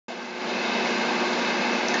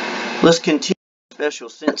Let's continue special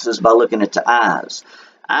senses by looking at the eyes.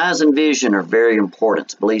 Eyes and vision are very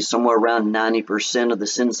important. I believe somewhere around 90% of the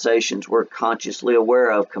sensations we're consciously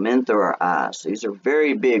aware of come in through our eyes. These are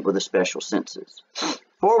very big with the special senses.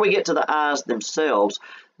 Before we get to the eyes themselves,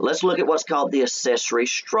 let's look at what's called the accessory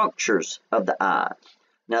structures of the eye.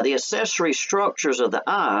 Now, the accessory structures of the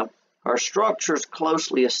eye are structures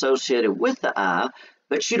closely associated with the eye,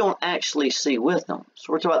 but you don't actually see with them.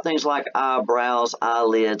 So we're talking about things like eyebrows,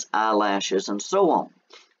 eyelids, eyelashes, and so on.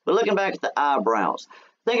 But looking back at the eyebrows,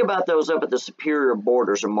 think about those up at the superior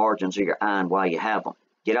borders or margins of your eye and why you have them.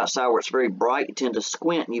 Get outside where it's very bright, you tend to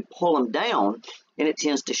squint and you pull them down, and it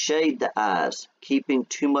tends to shade the eyes, keeping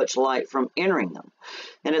too much light from entering them.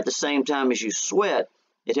 And at the same time as you sweat,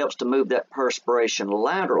 it helps to move that perspiration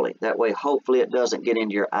laterally. That way, hopefully, it doesn't get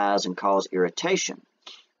into your eyes and cause irritation.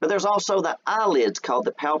 But there's also the eyelids called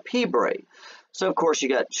the palpebrae. So, of course, you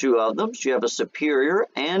got two of them. So you have a superior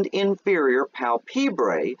and inferior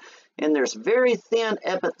palpebrae, and there's very thin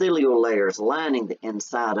epithelial layers lining the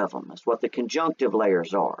inside of them. That's what the conjunctive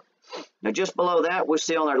layers are. Now, just below that, we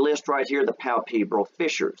see on our list right here the palpebral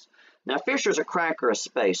fissures. Now, fissures are a crack or a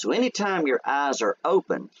space. So anytime your eyes are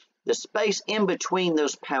open, the space in between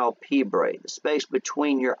those palpebrae, the space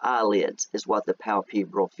between your eyelids, is what the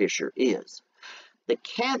palpebral fissure is. The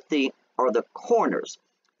canthi are the corners.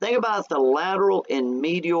 Think about the lateral and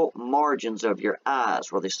medial margins of your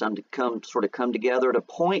eyes where they sort of come together at a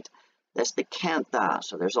point. That's the canthi.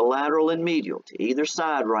 So there's a lateral and medial to either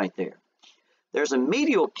side right there. There's a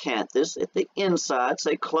medial canthus at the inside,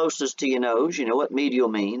 say closest to your nose. You know what medial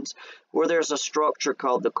means, where there's a structure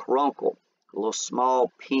called the caruncle, a little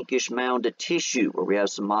small pinkish mound of tissue where we have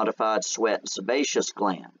some modified sweat and sebaceous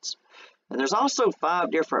glands. And there's also 5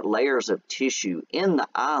 different layers of tissue in the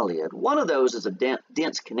eyelid. One of those is a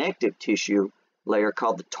dense connective tissue layer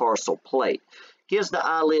called the tarsal plate. Gives the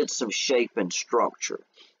eyelid some shape and structure.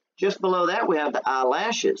 Just below that, we have the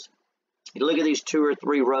eyelashes. You look at these 2 or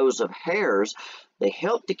 3 rows of hairs. They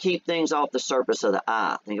help to keep things off the surface of the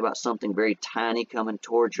eye. Think about something very tiny coming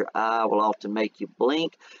towards your eye will often make you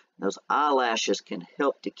blink. Those eyelashes can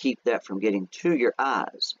help to keep that from getting to your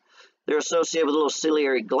eyes. They're associated with little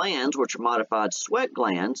ciliary glands, which are modified sweat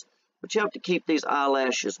glands, which help to keep these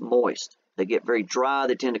eyelashes moist. They get very dry,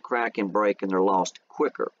 they tend to crack and break, and they're lost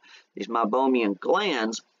quicker. These meibomian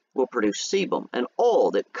glands will produce sebum, an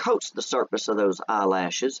oil that coats the surface of those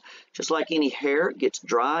eyelashes. Just like any hair, it gets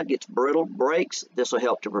dry, gets brittle, breaks. This will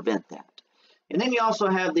help to prevent that. And then you also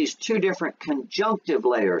have these 2 different conjunctive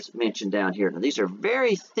layers mentioned down here. Now, these are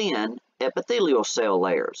very thin epithelial cell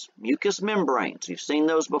layers, mucous membranes. You've seen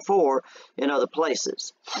those before in other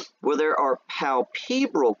places, where there are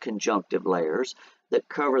palpebral conjunctive layers that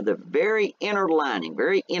cover the very inner lining,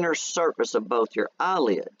 very inner surface of both your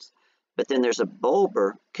eyelids. But then there's a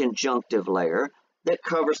bulbar conjunctive layer that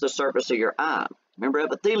covers the surface of your eye. Remember,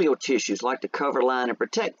 epithelial tissues like to cover, line, and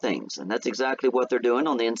protect things, and that's exactly what they're doing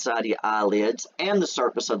on the inside of your eyelids and the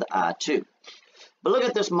surface of the eye too. But look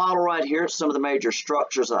at this model right here, some of the major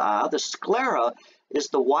structures of the eye. The sclera is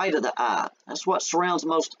the white of the eye. That's what surrounds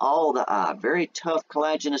most all of the eye. Very tough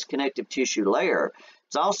collagenous connective tissue layer.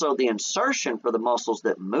 It's also the insertion for the muscles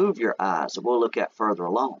that move your eyes that we'll look at further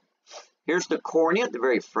along. Here's the cornea at the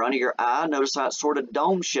very front of your eye. Notice how it's sort of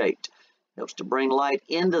dome-shaped. Helps to bring light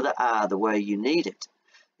into the eye the way you need it.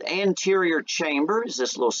 The anterior chamber is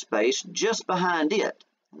this little space just behind it.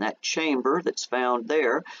 And that chamber that's found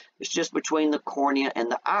there is just between the cornea and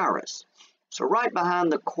the iris. So right behind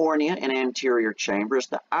the cornea and anterior chamber is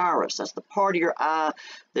the iris. That's the part of your eye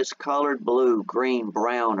that's colored blue, green,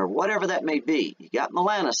 brown, or whatever that may be. You got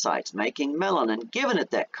melanocytes making melanin, giving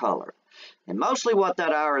it that color. And mostly what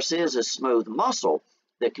that iris is smooth muscle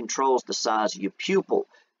that controls the size of your pupil.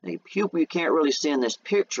 Now, your pupil you can't really see in this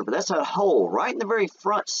picture, but that's that hole right in the very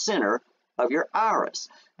front center of your iris.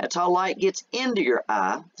 That's how light gets into your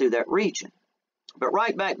eye through that region. But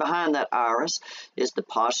right back behind that iris is the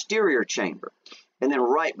posterior chamber. And then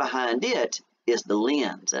right behind it is the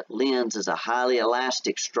lens. That lens is a highly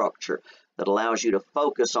elastic structure that allows you to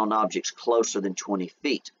focus on objects closer than 20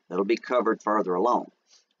 feet. That'll be covered further along.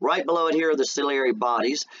 Right below it here are the ciliary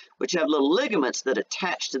bodies, which have little ligaments that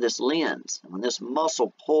attach to this lens. And when this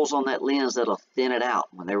muscle pulls on that lens, that'll thin it out.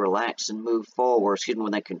 When they relax and move forward,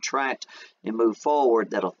 when they contract and move forward,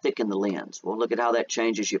 that'll thicken the lens. We'll look at how that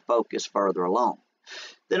changes your focus further along.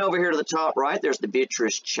 Then over here to the top right, there's the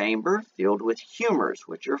vitreous chamber filled with humors,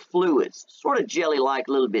 which are fluids, sort of jelly-like,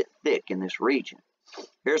 a little bit thick in this region.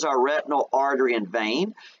 Here's our retinal artery and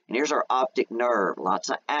vein, and here's our optic nerve. Lots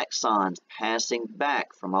of axons passing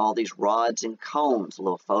back from all these rods and cones,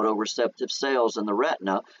 little photoreceptive cells in the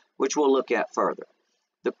retina, which we'll look at further.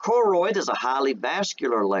 The choroid is a highly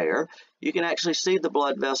vascular layer. You can actually see the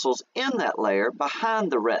blood vessels in that layer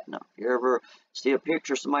behind the retina. If you ever see a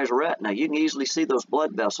picture of somebody's retina, you can easily see those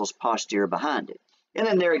blood vessels posterior behind it. And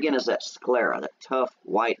then there again is that sclera, that tough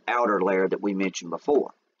white outer layer that we mentioned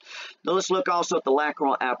before. Now let's look also at the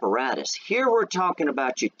lacrimal apparatus. Here we're talking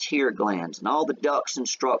about your tear glands and all the ducts and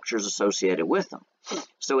structures associated with them.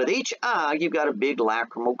 So with each eye, you've got a big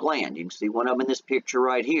lacrimal gland. You can see one of them in this picture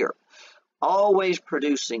right here. Always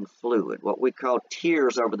producing fluid, what we call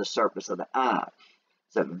tears over the surface of the eye.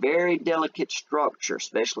 It's a very delicate structure,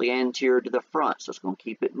 especially anterior to the front, so it's going to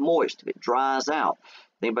keep it moist if it dries out.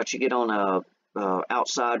 Think about you get on a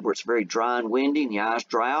outside where it's very dry and windy and your eyes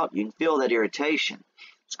dry out, you can feel that irritation.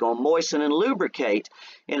 It's going to moisten and lubricate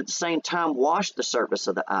and at the same time wash the surface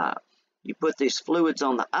of the eye. You put these fluids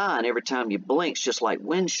on the eye and every time you blink, it's just like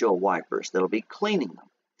windshield wipers that'll be cleaning them.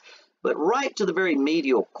 But right to the very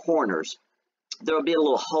medial corners, there will be a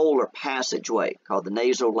little hole or passageway called the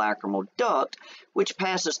nasolacrimal duct, which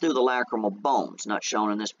passes through the lacrimal bones. Not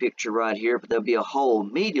shown in this picture right here, but there'll be a hole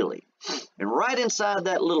medially. And right inside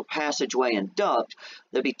that little passageway and duct,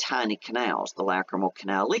 there'll be tiny canals, the lacrimal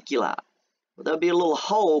canaliculi. There'll be a little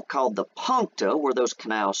hole called the puncta where those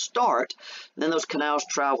canals start, and then those canals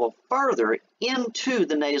travel further into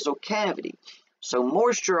the nasal cavity. So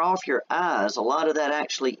moisture off your eyes, a lot of that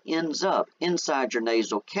actually ends up inside your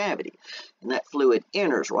nasal cavity. And that fluid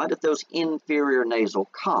enters right at those inferior nasal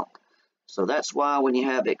conch. So that's why when you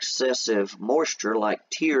have excessive moisture like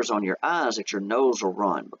tears on your eyes that your nose will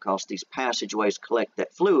run, because these passageways collect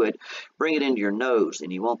that fluid, bring it into your nose,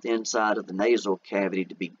 and you want the inside of the nasal cavity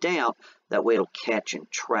to be damp. That way it'll catch and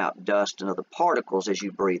trap dust and other particles as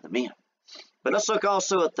you breathe them in. But let's look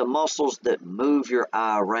also at the muscles that move your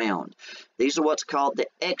eye around. These are what's called the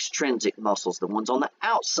extrinsic muscles, the ones on the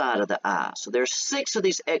outside of the eye. So there's 6 of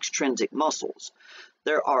these extrinsic muscles.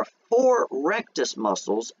 There are 4 rectus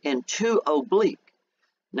muscles and 2 oblique.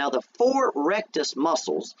 Now the 4 rectus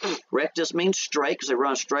muscles, rectus means straight because they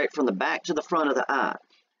run straight from the back to the front of the eye.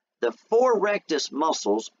 The 4 rectus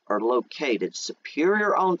muscles are located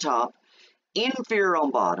superior on top, inferior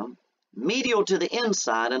on bottom, medial to the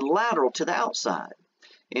inside, and lateral to the outside.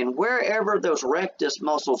 And wherever those rectus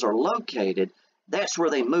muscles are located, that's where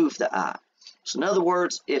they move the eye. So in other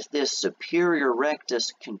words, if this superior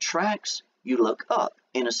rectus contracts, you look up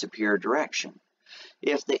in a superior direction.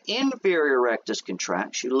 If the inferior rectus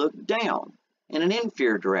contracts, you look down in an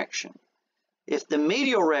inferior direction. If the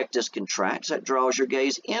medial rectus contracts, that draws your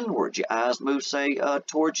gaze inwards. Your eyes move, say,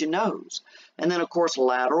 towards your nose. And then, of course,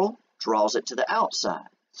 lateral draws it to the outside.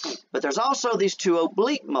 But there's also these 2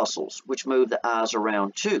 oblique muscles which move the eyes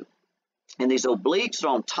around too. And these obliques are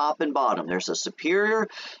on top and bottom. There's a superior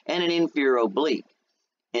and an inferior oblique.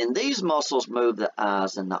 And these muscles move the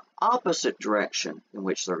eyes in the opposite direction in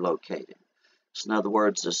which they're located. So in other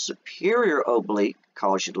words, the superior oblique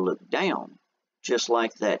causes you to look down, just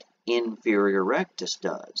like that inferior rectus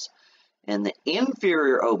does. And the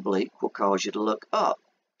inferior oblique will cause you to look up,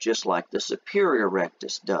 just like the superior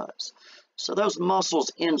rectus does. So those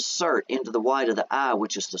muscles insert into the white of the eye,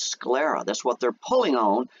 which is the sclera. That's what they're pulling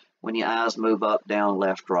on when your eyes move up, down,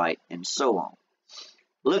 left, right, and so on.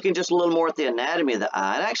 Looking just a little more at the anatomy of the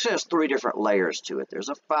eye, it actually has 3 different layers to it. There's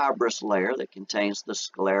a fibrous layer that contains the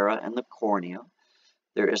sclera and the cornea.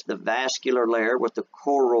 There is the vascular layer with the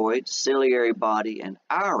choroid, ciliary body, and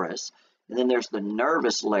iris. And then there's the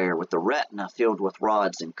nervous layer with the retina filled with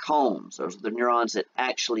rods and cones. Those are the neurons that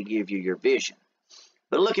actually give you your vision.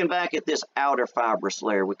 But looking back at this outer fibrous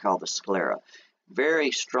layer we call the sclera,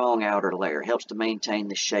 very strong outer layer, helps to maintain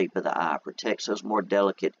the shape of the eye, protects those more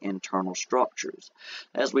delicate internal structures.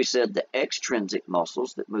 As we said, the extrinsic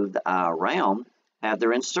muscles that move the eye around have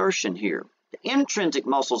their insertion here. The intrinsic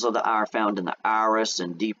muscles of the eye are found in the iris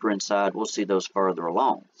and deeper inside. We'll see those further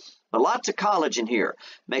along. But lots of collagen here,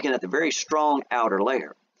 making it the very strong outer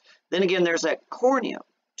layer. Then again, there's that cornea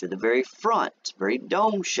to the very front. It's very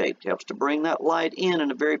dome-shaped. Helps to bring that light in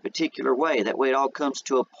a very particular way. That way it all comes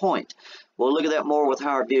to a point. We'll look at that more with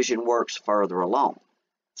how our vision works further along.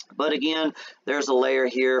 But again, there's a layer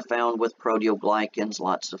here found with proteoglycans,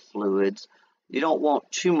 lots of fluids. You don't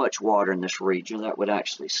want too much water in this region. That would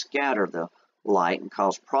actually scatter the light and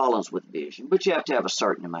cause problems with vision, but you have to have a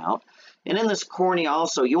certain amount. And in this cornea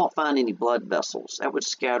also, you won't find any blood vessels. That would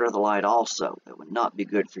scatter the light also. That would not be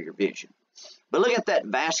good for your vision. But look at that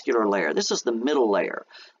vascular layer. This is the middle layer.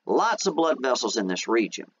 Lots of blood vessels in this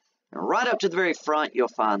region. And right up to the very front, you'll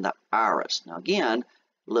find the iris. Now again,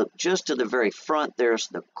 look just to the very front, there's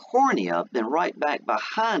the cornea. Then right back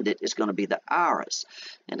behind it is going to be the iris.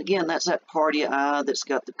 And again, that's that part of your eye that's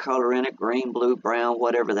got the color in it, green, blue, brown,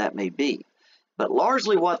 whatever that may be. But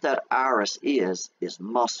largely what that iris is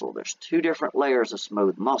muscle. There's two different layers of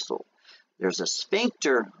smooth muscle. There's a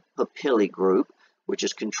sphincter papillae group, which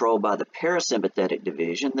is controlled by the parasympathetic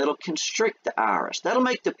division, that'll constrict the iris. That'll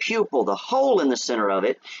make the pupil, the hole in the center of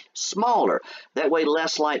it, smaller. That way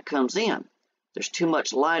less light comes in. There's too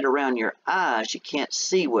much light around your eyes, you can't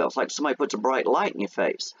see well. It's like somebody puts a bright light in your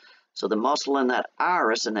face. So the muscle in that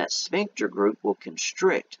iris and that sphincter group will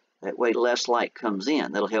constrict. That way less light comes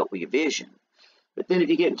in. That'll help with your vision. But then if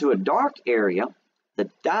you get into a dark area, the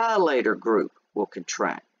dilator group will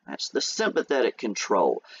contract. That's the sympathetic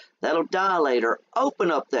control. That'll dilate or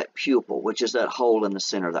open up that pupil, which is that hole in the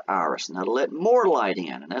center of the iris, and that'll let more light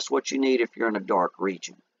in, and that's what you need if you're in a dark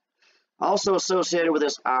region. Also associated with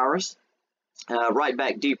this iris, right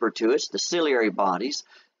back deeper to it, the ciliary bodies.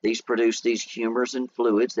 These produce these humors and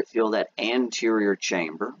fluids that fill that anterior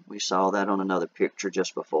chamber. We saw that on another picture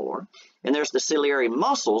just before. And there's the ciliary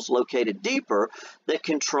muscles located deeper that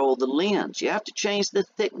control the lens. You have to change the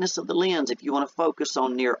thickness of the lens if you want to focus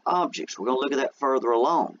on near objects. We're going to look at that further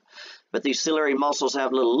along. But these ciliary muscles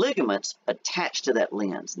have little ligaments attached to that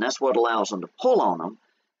lens, and that's what allows them to pull on them.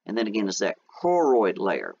 And then again, it's that choroid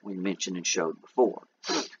layer we mentioned and showed before.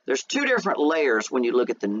 There's two different layers when you look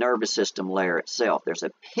at the nervous system layer itself. There's a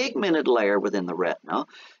pigmented layer within the retina.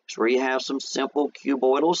 It's where you have some simple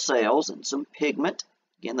cuboidal cells and some pigment.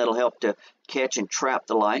 Again, that'll help to catch and trap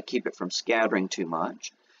the light, keep it from scattering too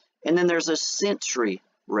much. And then there's a sensory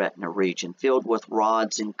retina region filled with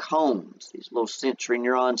rods and cones. These little sensory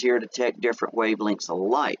neurons here detect different wavelengths of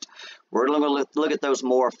light. We're going to look at those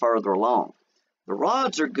more further along. The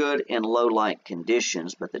rods are good in low light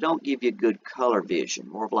conditions, but they don't give you good color vision,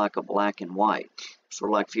 more of like a black and white. Sort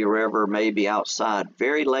of like if you were ever maybe outside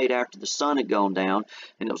very late after the sun had gone down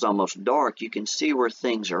and it was almost dark, you can see where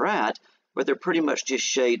things are at, but they're pretty much just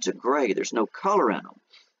shades of gray. There's no color in them.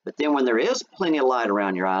 But then when there is plenty of light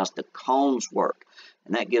around your eyes, the cones work,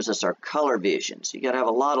 and that gives us our color vision. So you got to have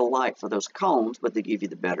a lot of light for those cones, but they give you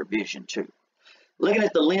the better vision too. Looking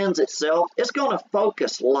at the lens itself, it's going to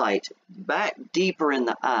focus light back deeper in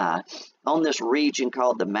the eye on this region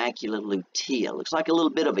called the macula lutea. Looks like a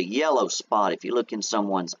little bit of a yellow spot if you look in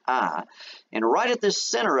someone's eye. And right at the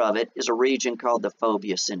center of it is a region called the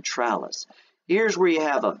fovea centralis. Here's where you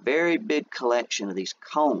have a very big collection of these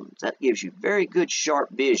cones. That gives you very good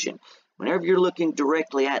sharp vision. Whenever you're looking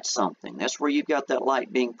directly at something, that's where you've got that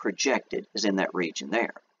light being projected, is in that region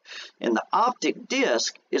there. And the optic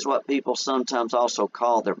disc is what people sometimes also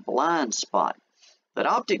call their blind spot. That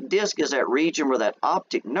optic disc is that region where that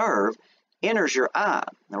optic nerve enters your eye.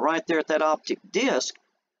 Now right there at that optic disc,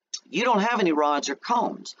 you don't have any rods or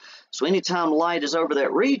cones. So anytime light is over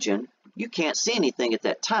that region, you can't see anything at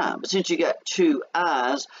that time. But since you got two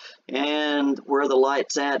eyes, and where the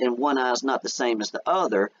light's at and one eye is not the same as the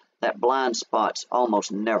other, that blind spot's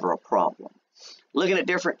almost never a problem. Looking at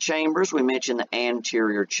different chambers, we mentioned the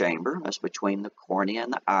anterior chamber. That's between the cornea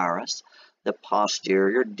and the iris. The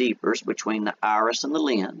posterior, deeper, is between the iris and the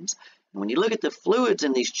lens. And when you look at the fluids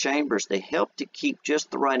in these chambers, they help to keep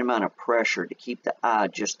just the right amount of pressure to keep the eye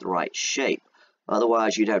just the right shape.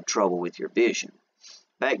 Otherwise, you'd have trouble with your vision.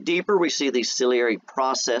 Back deeper, we see these ciliary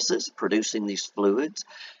processes producing these fluids.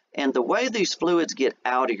 And the way these fluids get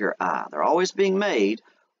out of your eye, they're always being made,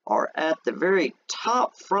 are at the very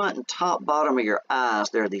top front and top bottom of your eyes.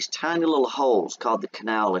 There are these tiny little holes called the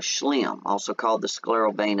canal of Schlemm, also called the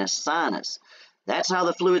sclerovenous sinus. That's how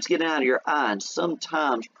the fluids get out of your eye, and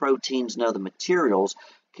sometimes proteins and other materials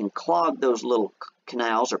can clog those little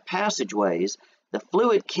canals or passageways. The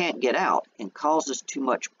fluid can't get out and causes too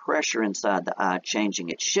much pressure inside the eye, changing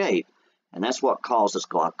its shape, and that's what causes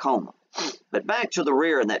glaucoma. But back to the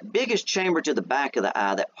rear, and that biggest chamber to the back of the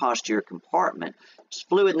eye, that posterior compartment, there's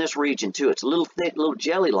fluid in this region too. It's a little thick, a little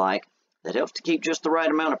jelly-like, that helps to keep just the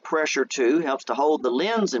right amount of pressure too, helps to hold the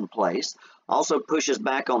lens in place, also pushes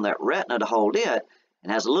back on that retina to hold it,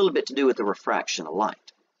 and has a little bit to do with the refraction of light.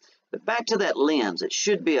 But back to that lens, it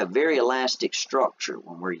should be a very elastic structure.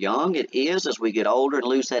 When we're young, it is. As we get older and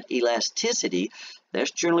lose that elasticity,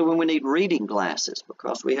 that's generally when we need reading glasses,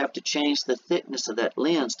 because we have to change the thickness of that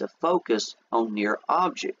lens to focus on near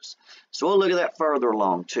objects. So we'll look at that further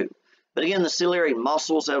along too. But again, the ciliary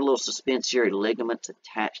muscles have little suspensory ligaments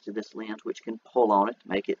attached to this lens, which can pull on it to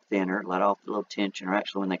make it thinner, let off the little tension, or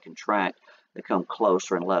actually when they contract, they come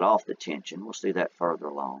closer and let off the tension. We'll see that further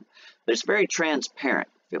along. But it's very transparent.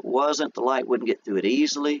 If it wasn't, the light wouldn't get through it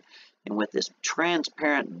easily. And with this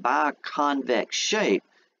transparent biconvex shape,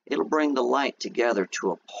 it'll bring the light together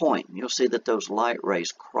to a point. And you'll see that those light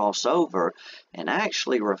rays cross over and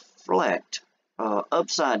actually reflect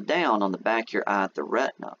upside down on the back of your eye at the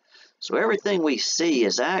retina. So everything we see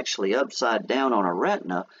is actually upside down on a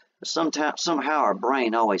retina, but somehow our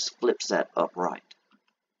brain always flips that upright.